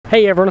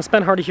Hey everyone, it's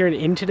Ben Hardy here, and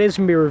in today's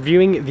we're going to be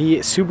reviewing the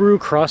Subaru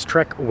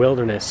Crosstrek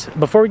Wilderness.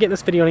 Before we get in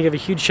this video, I want to give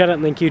a huge shout out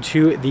and thank you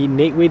to the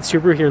Nate Wade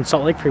Subaru here in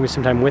Salt Lake for giving me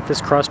some time with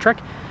this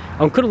Crosstrek.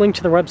 I'll include a link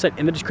to their website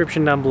in the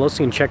description down below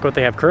so you can check out what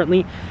they have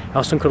currently. I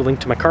also include a link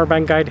to my car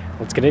buying guide.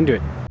 Let's get into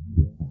it.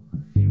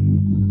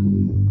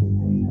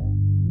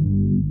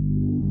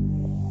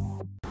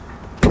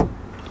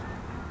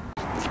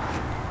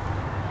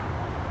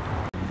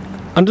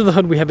 Under the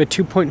hood we have a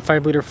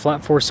 2.5 liter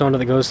flat 4 cylinder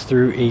that goes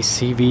through a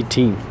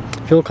CVT.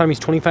 Fuel economy is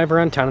 25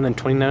 around town and then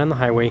 29 on the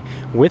highway,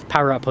 with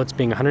power outputs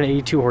being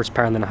 182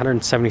 horsepower and then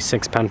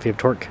 176 pound-feet of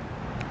torque.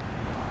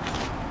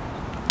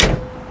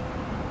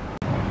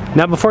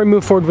 Now before I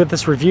move forward with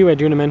this review, I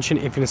do want to mention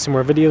if you want to see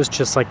more videos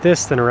just like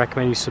this, then I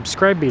recommend you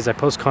subscribe because I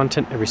post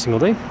content every single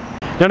day.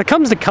 Now when it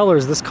comes to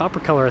colors, this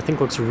copper color I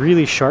think looks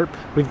really sharp.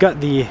 We've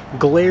got the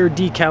glare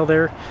decal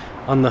there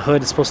on the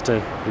hood. It's supposed to,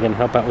 again,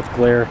 help out with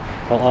glare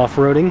while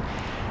off-roading.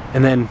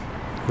 And then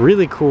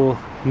really cool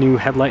new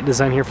headlight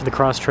design here for the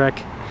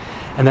Crosstrek.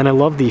 And then I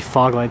love the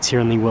fog lights here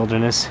in the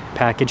Wilderness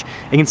package.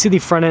 You can see the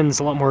front end's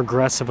a lot more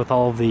aggressive with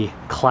all of the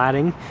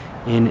cladding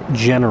in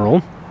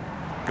general.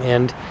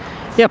 And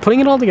yeah, putting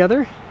it all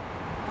together,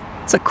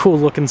 it's a cool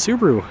looking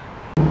Subaru.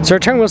 So our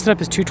turn wheel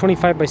setup is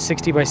 225 by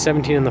 60 by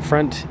 17 in the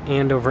front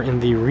and over in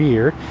the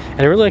rear.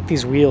 And I really like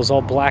these wheels,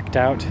 all blacked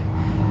out,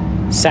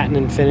 satin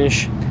and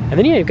finish. And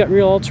then yeah, you've got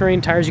real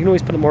all-terrain tires. You can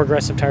always put more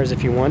aggressive tires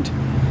if you want.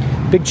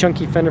 Big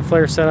chunky fender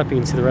flare setup. You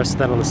can see the rest of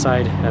that on the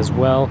side as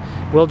well.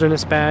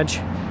 Wilderness badge.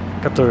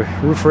 Got the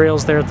roof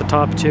rails there at the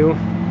top too.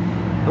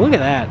 And look at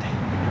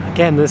that.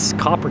 Again, this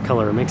copper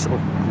color makes it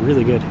look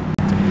really good.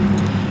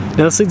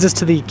 Now this leads us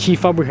to the key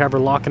fob. We have our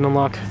lock and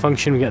unlock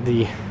function. We got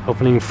the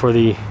opening for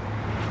the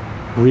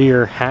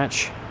rear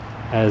hatch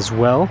as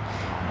well.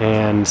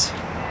 And it's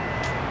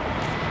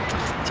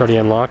already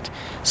unlocked.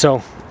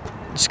 So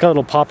just got a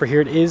little popper here.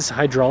 It is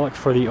hydraulic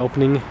for the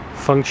opening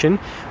function.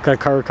 Got a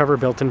car cover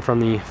built in from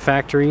the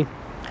factory.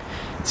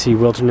 See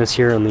Wilderness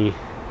here on the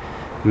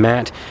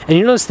mat. And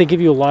you notice they give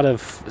you a lot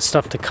of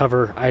stuff to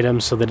cover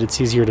items so that it's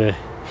easier to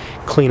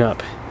clean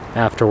up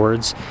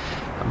afterwards.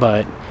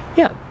 But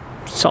yeah,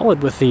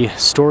 solid with the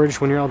storage.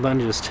 When you're all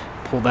done, just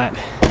pull that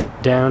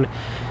down.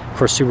 Of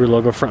course, Subaru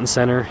logo front and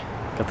center.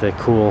 Got the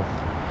cool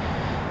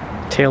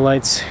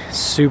taillights,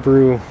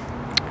 Subaru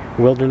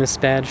Wilderness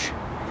badge.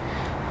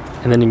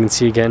 And then you can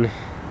see again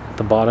at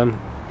the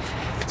bottom,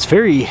 it's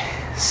very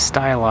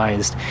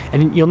stylized.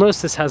 And you'll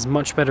notice this has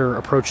much better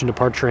approach and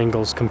departure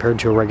angles compared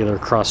to a regular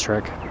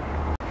Crosstrek.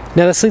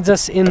 Now this leads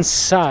us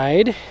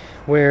inside,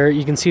 where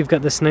you can see we've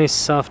got this nice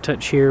soft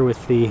touch here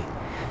with the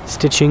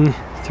stitching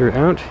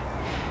throughout.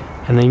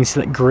 And then you can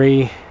see that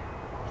gray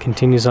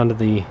continues onto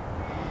the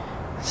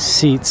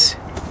seats.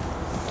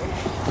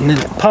 And then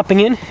popping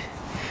in,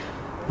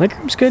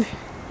 legroom's good.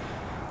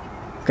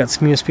 Got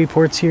some USB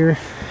ports here.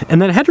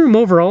 And that headroom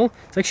overall,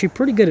 it's actually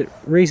pretty good. It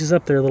raises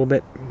up there a little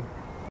bit.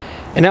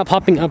 And now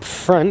popping up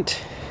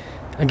front,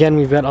 again,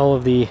 we've got all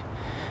of the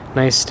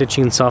nice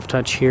stitching and soft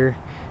touch here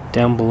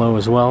down below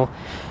as well.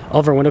 All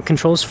of our window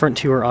controls, front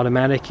two are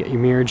automatic. You got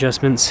your mirror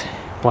adjustments,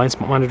 blind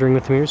spot monitoring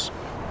with the mirrors.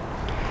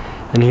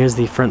 And here's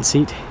the front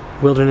seat.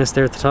 Wilderness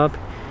there at the top.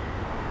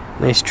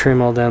 Nice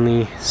trim all down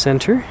the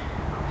center.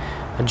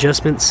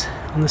 Adjustments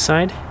on the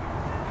side.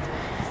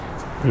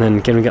 And then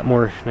again, we got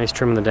more nice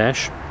trim on the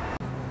dash.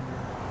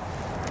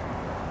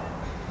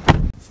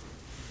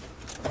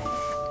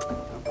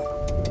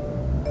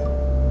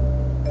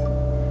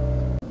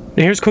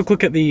 Now here's a quick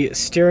look at the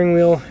steering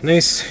wheel.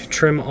 Nice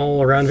trim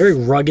all around, very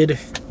rugged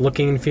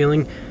looking and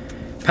feeling.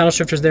 Paddle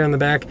shifters there on the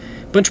back.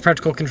 Bunch of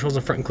practical controls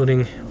in front,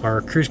 including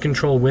our cruise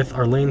control with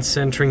our lane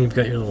centering. You've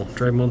got your little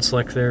drive mode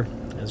select there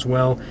as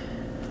well.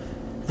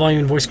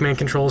 Volume and voice command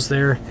controls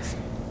there.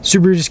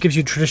 Subaru just gives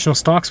you traditional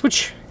stocks,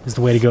 which is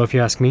the way to go if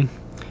you ask me.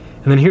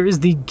 And then here is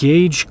the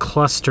gauge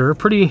cluster.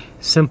 Pretty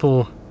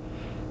simple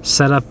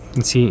setup. You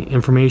can see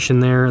information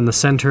there in the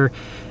center.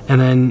 And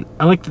then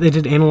I like that they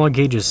did analog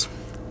gauges.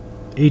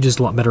 Ages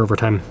a lot better over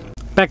time.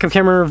 Back of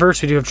camera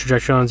reverse, we do have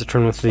trajectory lines to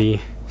turn with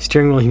the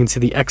steering wheel. You can see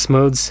the X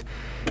modes.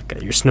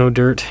 Got your snow,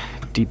 dirt,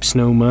 deep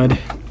snow, mud.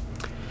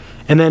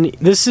 And then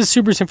this is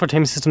Subaru's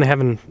infotainment system they have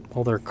in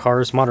all their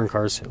cars, modern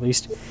cars at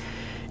least.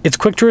 It's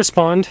quick to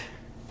respond.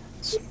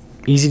 It's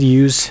easy to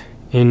use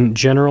in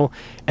general.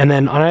 And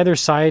then on either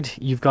side,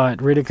 you've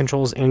got radio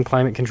controls and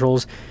climate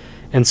controls.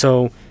 And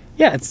so,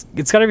 yeah,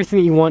 it's got everything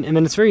that you want, and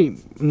then it's very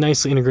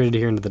nicely integrated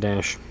here into the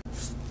dash.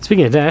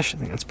 Speaking of dash, I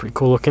think that's pretty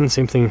cool looking.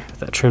 Same thing with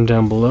that trim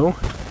down below.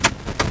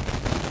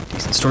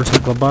 Decent storage in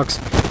the glove box.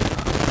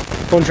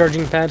 Phone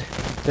charging pad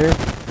there.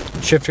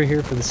 Shifter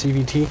here for the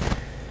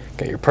CVT.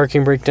 Got your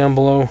parking brake down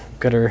below.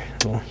 Got our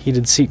little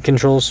heated seat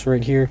controls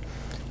right here.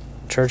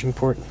 Charging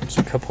port,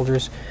 some cup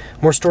holders.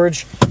 More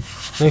storage.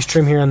 Nice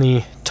trim here on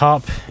the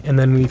top, and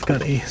then we've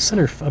got a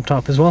sunroof up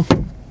top as well.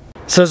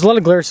 So there's a lot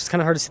of glare, so it's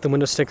kind of hard to see the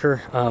window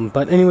sticker.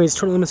 But anyways,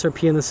 total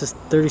MSRP on this is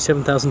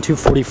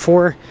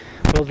 $37,244.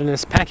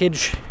 Wilderness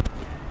package.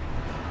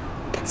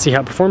 Let's see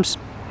how it performs.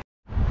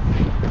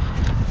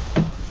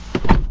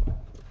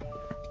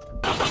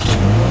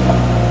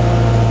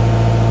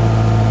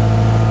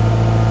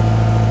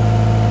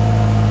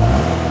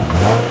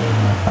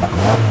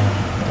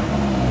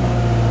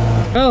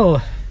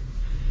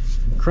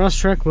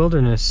 Crosstrek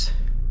Wilderness.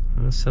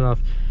 Let's set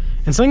off.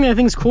 And something that I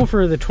think is cool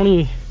for the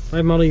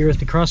 25 model year is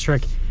the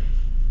Crosstrek.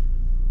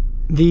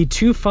 The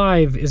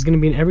 2.5 is going to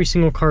be in every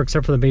single car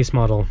except for the base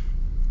model.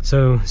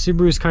 So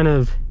Subaru's kind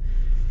of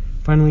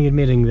finally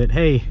admitting that,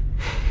 hey,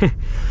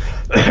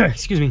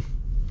 excuse me,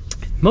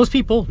 most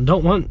people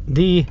don't want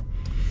the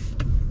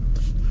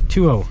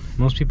 2.0.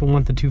 Most people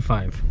want the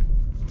 2.5.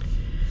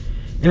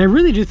 And I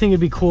really do think it'd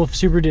be cool if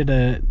Subaru did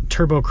a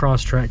turbo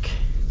Crosstrek.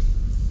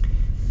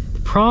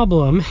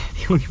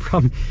 The only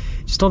problem,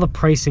 just all the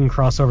pricing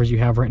crossovers you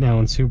have right now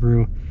in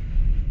Subaru.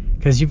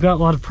 Because you've got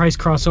a lot of price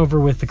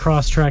crossover with the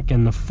Crosstrek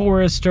and the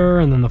Forester,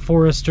 and then the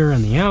Forester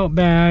and the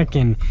Outback,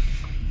 and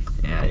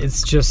yeah,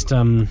 it's just,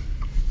 and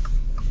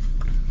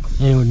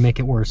it would make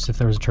it worse if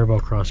there was a turbo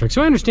Crosstrek.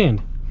 So I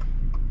understand.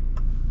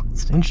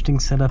 It's an interesting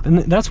setup, and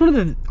that's one of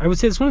the, I would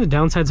say it's one of the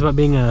downsides about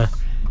being an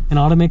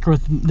automaker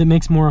that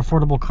makes more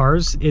affordable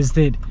cars, is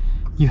that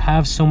you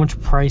have so much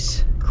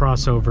price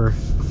crossover.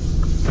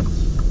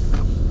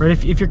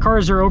 Right, if your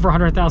cars are over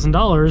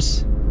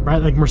 $100,000,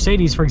 right, like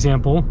Mercedes, for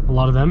example, a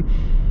lot of them,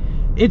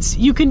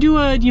 you can do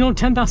a,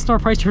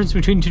 $10,000 price difference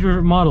between two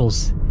different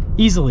models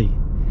easily.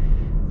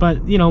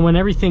 But when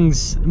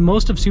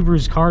most of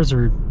Subaru's cars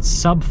are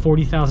sub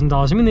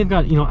 $40,000. I mean, they've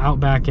got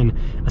Outback and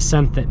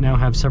Ascent that now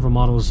have several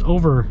models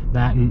over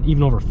that, and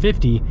even over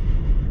 50.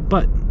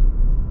 But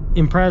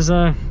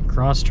Impreza,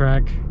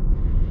 Crosstrek,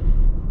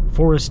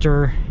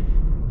 Forester,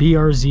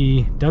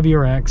 BRZ,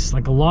 WRX,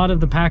 like a lot of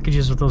the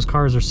packages with those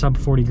cars are sub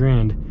 40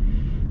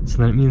 grand. So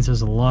that means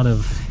there's a lot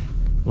of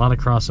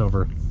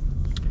crossover.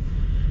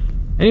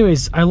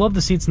 Anyways, I love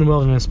the seats in the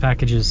Wilderness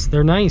packages.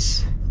 They're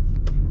nice.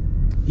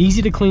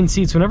 Easy to clean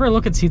seats. Whenever I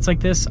look at seats like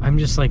this, I'm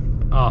just like,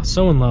 oh,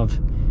 so in love.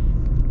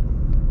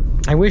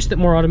 I wish that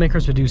more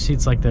automakers would do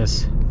seats like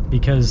this,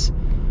 because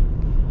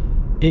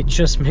it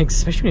just makes,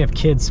 especially when you have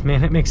kids,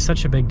 man, it makes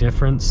such a big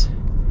difference.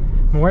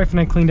 My wife and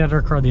I cleaned out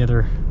our car the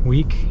other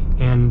week,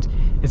 and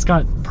it's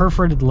got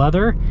perforated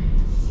leather.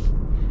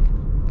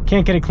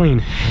 Can't get it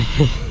clean.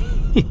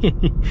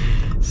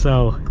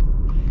 So,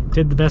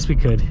 did the best we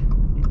could.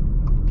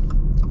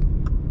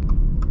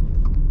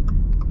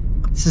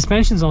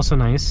 Suspension's also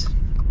nice.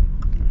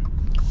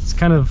 It's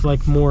kind of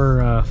like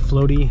more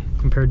floaty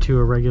compared to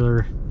a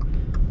regular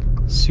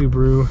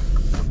Subaru.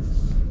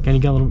 Again,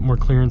 you got a little bit more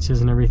clearances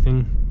and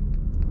everything.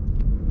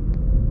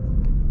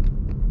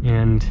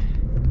 And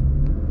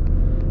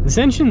this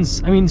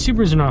engine's, I mean,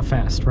 Subarus are not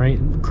fast, right?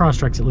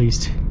 Crosstreks at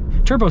least.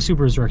 Turbo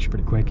Subarus are actually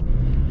pretty quick.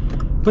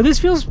 But this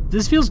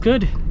feels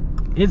good.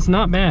 It's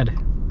not bad.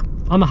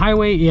 On the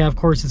highway, yeah, of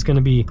course it's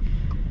gonna be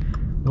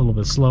a little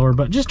bit slower,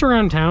 but just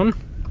around town,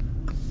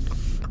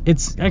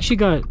 it's actually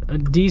got a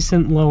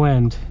decent low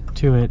end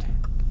to it.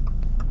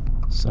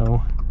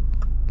 So,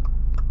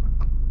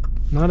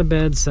 not a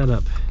bad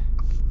setup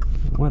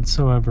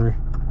whatsoever.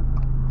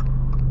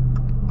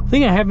 The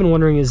thing I have been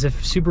wondering is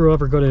if Subaru will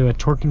ever go to a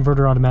torque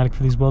converter automatic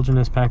for these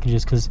Wilderness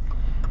packages, because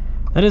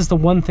that is the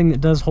one thing that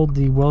does hold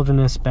the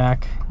Wilderness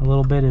back a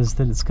little bit, is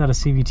that it's got a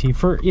CVT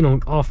for,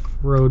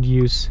 off-road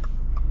use.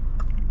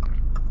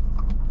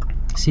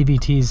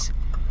 CVTs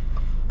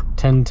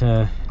tend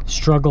to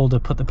struggle to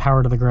put the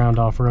power to the ground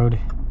off-road.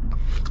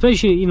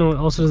 Especially, it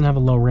also doesn't have a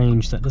low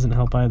range. That doesn't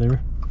help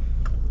either.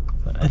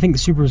 But I think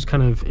Subaru's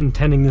kind of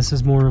intending this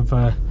as more of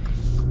a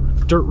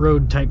dirt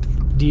road type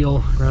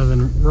deal rather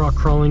than rock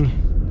crawling.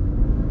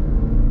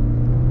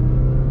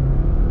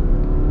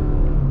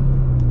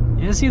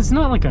 Yeah, see, it's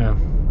not like a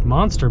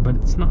monster, but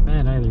it's not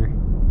bad either.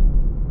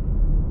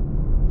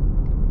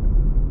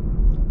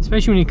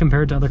 Especially when you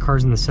compare it to other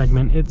cars in the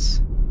segment,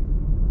 it's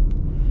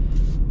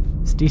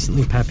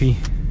decently peppy.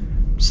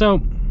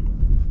 So,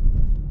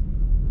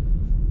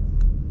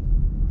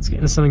 let's get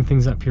into summing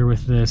things up here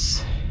with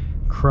this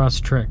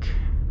Crosstrek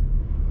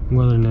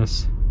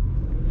Wilderness.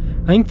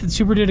 I think that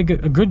Subaru did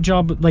a good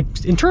job, like,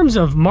 in terms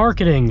of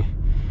marketing.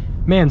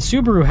 Man,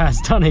 Subaru has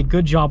done a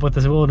good job with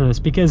this Wilderness,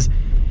 because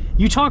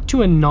you talk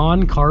to a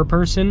non-car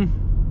person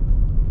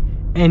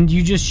and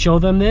you just show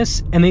them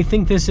this and they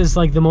think this is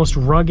like the most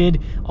rugged,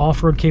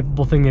 off-road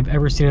capable thing they've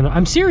ever seen.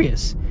 I'm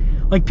serious.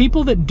 Like,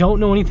 people that don't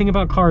know anything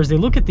about cars, they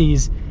look at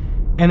these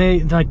and they're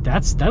like,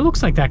 that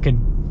looks like that could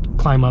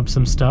climb up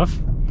some stuff.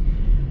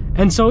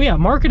 And so, yeah,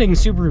 marketing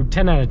Subaru,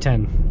 10 out of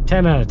 10.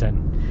 10 out of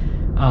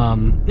 10.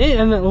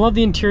 And I love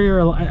the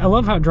interior. I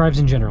love how it drives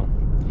in general.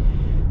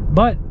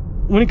 But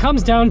when it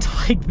comes down to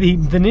like the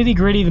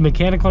nitty-gritty, the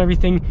mechanical and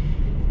everything,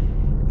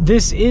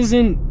 this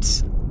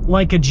isn't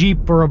like a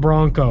Jeep or a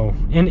Bronco.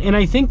 And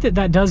I think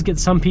that does get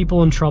some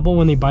people in trouble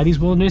when they buy these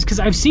Wilderness,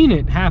 because I've seen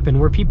it happen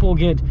where people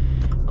get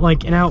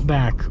like an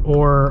Outback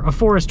or a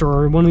Forester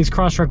or one of these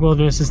Crosstrek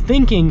Wildernesses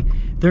thinking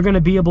they're going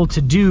to be able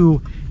to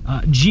do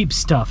Jeep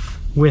stuff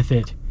with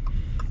it,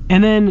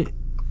 and then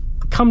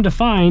come to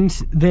find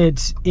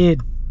that it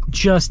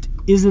just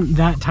isn't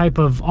that type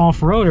of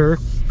off-roader.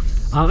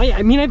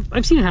 I mean,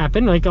 I've seen it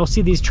happen. Like, I'll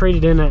see these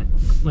traded in at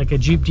like a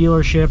Jeep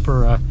dealership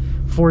or a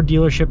Ford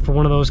dealership for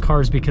one of those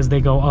cars, because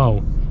they go,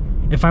 oh,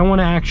 if I want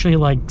to actually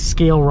like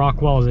scale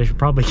rock walls, I should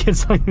probably get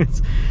something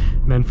that's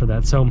meant for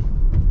that. So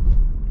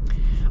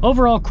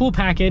overall, cool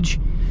package.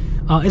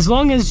 As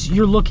long as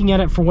you're looking at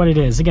it for what it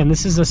is. Again,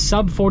 this is a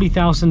sub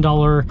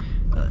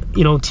 $40,000,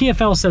 you know,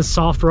 TFL says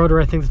soft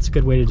rotor. I think that's a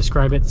good way to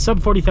describe it.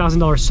 Sub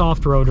 $40,000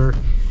 soft rotor.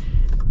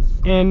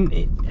 And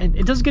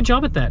it does a good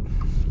job at that.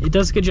 It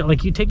does a good job.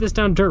 Like, you take this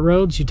down dirt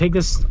roads, you take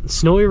this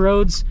snowy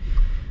roads,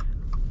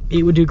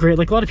 it would do great.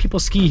 Like, a lot of people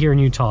ski here in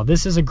Utah.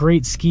 This is a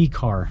great ski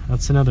car.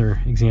 That's another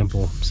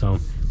example. So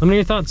let me know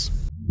your thoughts.